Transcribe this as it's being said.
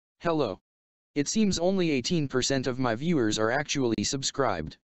Hello. It seems only 18% of my viewers are actually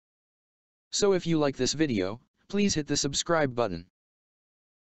subscribed. So if you like this video, please hit the subscribe button.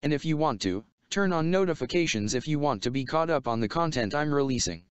 And if you want to, turn on notifications if you want to be caught up on the content I'm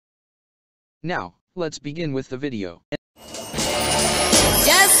releasing. Now, let's begin with the video.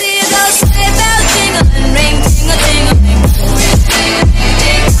 Just see those sleigh bells jingling, ring, tingle, tingling.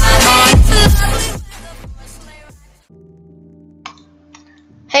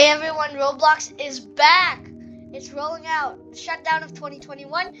 Hey everyone, Roblox is back! It's rolling out. The shutdown of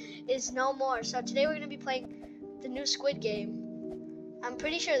 2021 is no more. So today we're going to be playing the new Squid game. I'm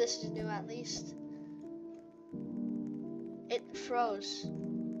pretty sure this is new at least. It froze.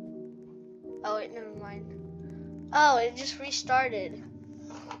 Oh wait, never mind. Oh, it just restarted.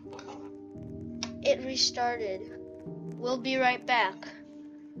 It restarted. We'll be right back.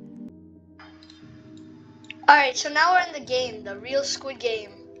 Alright, so now we're in the game, the real Squid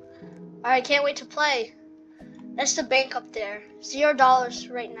game. Alright, can't wait to play. That's the bank up there.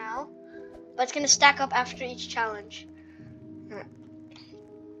 $0 right now. But it's going to stack up after each challenge.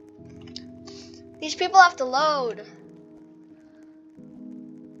 These people have to load.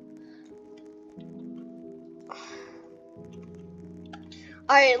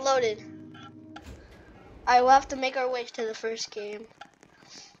 Alright, loaded. Alright, we'll have to make our way to the first game.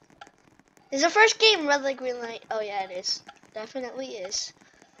 Is the first game red light, green light? Oh yeah, it is. Definitely is.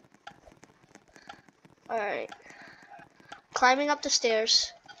 Alright. Climbing up the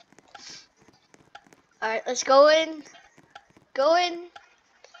stairs. Alright, let's go in. Go in.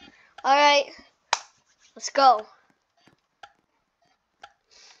 Alright. Let's go.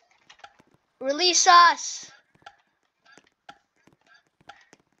 Release us.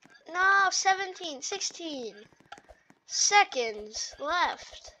 No, 17, 16 seconds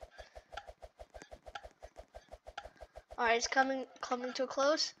left. Alright, it's coming to a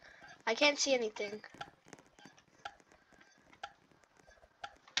close. I can't see anything.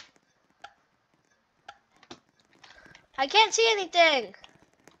 I can't see anything.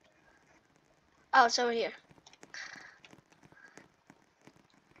 Oh, it's over here.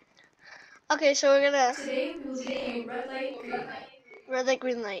 Okay, so we're gonna... Today we will be playing red light, green light. Red light,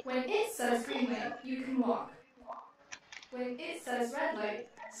 green light. When it says green light, you can walk. When it says red light,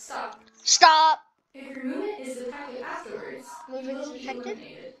 stop. Stop! If your movement is detected afterwards, you Movement is will be detected?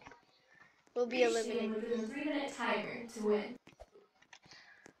 eliminated. We'll be Reach the end eliminated. within the 3-minute timer to win.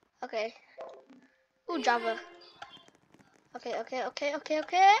 Okay. Ooh, Green Java. light.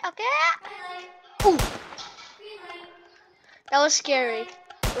 Okay. Red light. Ooh, Green light. that was scary.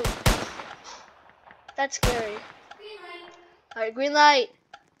 Ooh. That's scary. Green light. Alright, green light.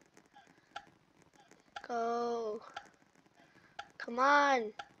 Go. Come on.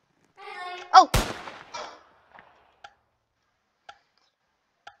 Red light. Oh!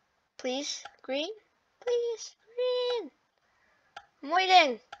 Please, green. Please, green. I'm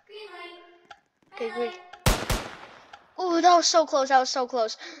waiting. Green light. Okay, green. Ooh, that was so close. That was so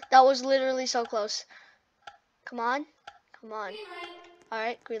close. That was literally so close. Come on. Come on. Green light.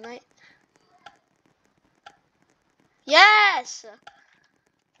 Alright, green light. Yes!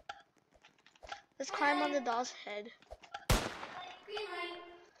 Let's climb on the doll's head. Green light.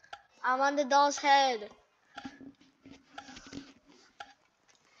 I'm on the doll's head. Red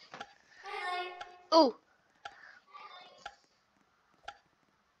light. Ooh.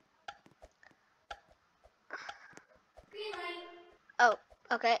 Green light. Oh,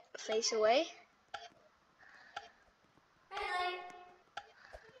 okay. Face away. Red light.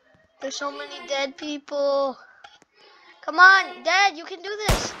 There's so many dead people. Come on, Dad, you can do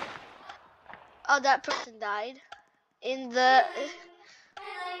this. Oh, that person died. In the... Red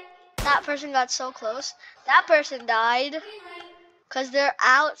light. That person got so close. That person died. Green light. Because they're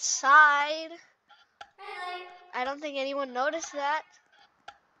outside. Red light. I don't think anyone noticed that.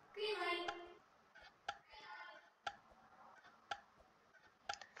 Green light.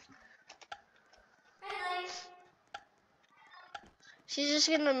 Red light. She's just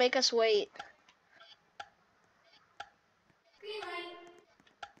going to make us wait. Green light.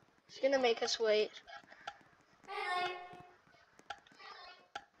 She's going to make us wait. Red light.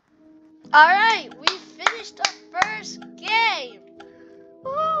 Alright, we finished the first game.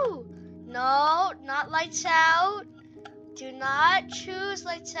 Woo! No, not lights out. Do not choose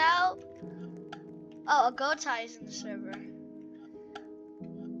lights out. Oh, a go tie is in the server.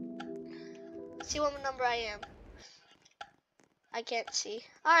 Let's see what number I am. I can't see.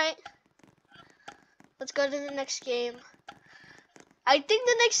 Alright. Let's go to the next game. I think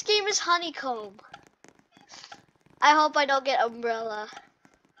the next game is honeycomb. I hope I don't get umbrella.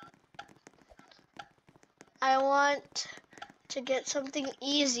 I want to get something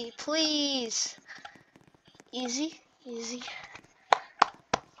easy, please. Easy, easy.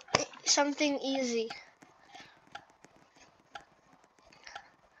 Something easy.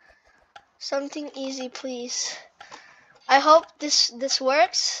 Something easy, please. I hope this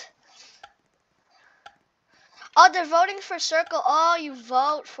works. Oh, they're voting for circle. Oh, you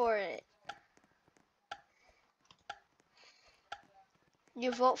vote for it.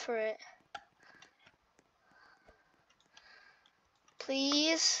 You vote for it.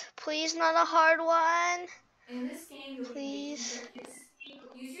 Please, please not a hard one. In this game, you'll be baking Please. cookies.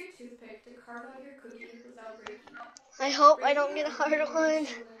 Use your toothpick to carve out your cookie without breaking it. I hope I Breaking don't a get a cookie hard will one. get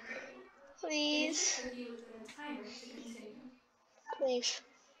you eliminated. Finish your Please. cookie within a timer to continue. Please.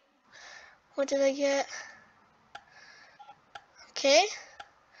 What did I get? Okay.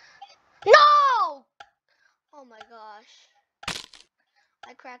 No! Oh my gosh.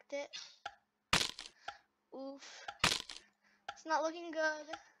 I cracked it. Oof. It's not looking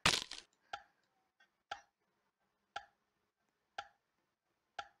good.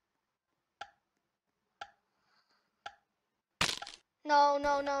 No,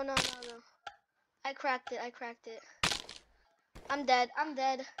 no, no, no, no, no. I cracked it. I cracked it. I'm dead. I'm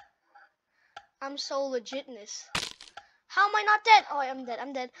dead. I'm so legitness. How am I not dead? Oh, I'm dead.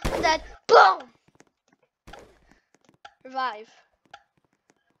 I'm dead. I'm dead. Boom! Revive.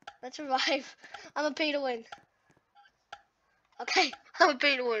 Let's revive. I'm a pay to win. Okay, I'm a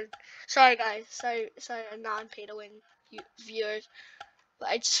pay to win. Sorry, guys. Sorry, I'm not pay to win viewers. But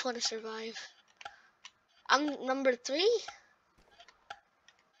I just want to survive. I'm number 3.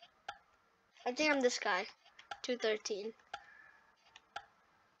 I think I'm this guy. 213.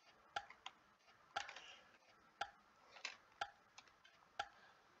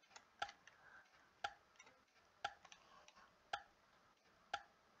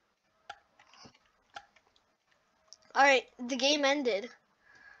 Alright, the game ended.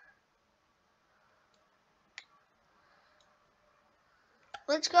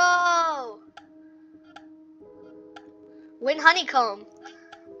 Let's go! Win honeycomb.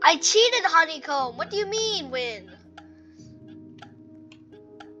 I cheated honeycomb. What do you mean win?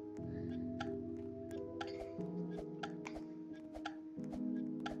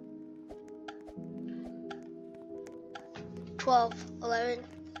 Twelve, 11,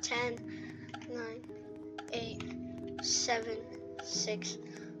 10, 9, 8, 7, 6,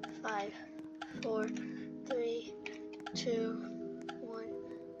 5, 4, 3, 2, 1.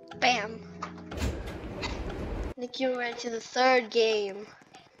 Bam! Nick, you ran to the 3rd game.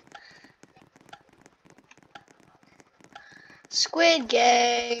 Squid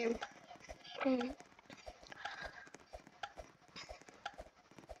game.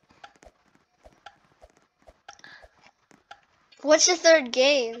 What's the 3rd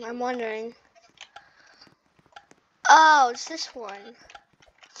game? I'm wondering. Oh, it's this one.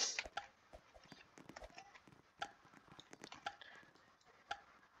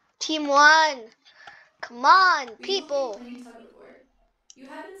 Team 1. Come on, We will be people. playing tug of war. You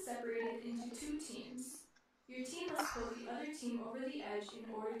have been separated into 2 teams. Your team must pull the other team over the edge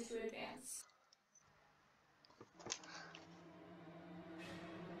in order to advance.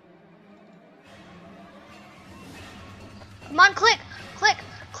 Come on, click.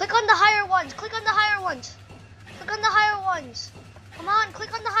 Click on the higher ones. Click on the higher ones. Click on the higher ones. Come on,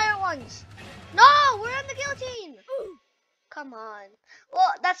 click on the higher ones. No, we're on the guillotine. Come on.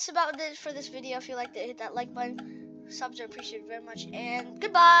 Well, that's about it for this video. If you liked it, hit that like button. Subs are appreciated very much. And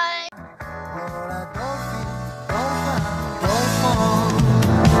goodbye.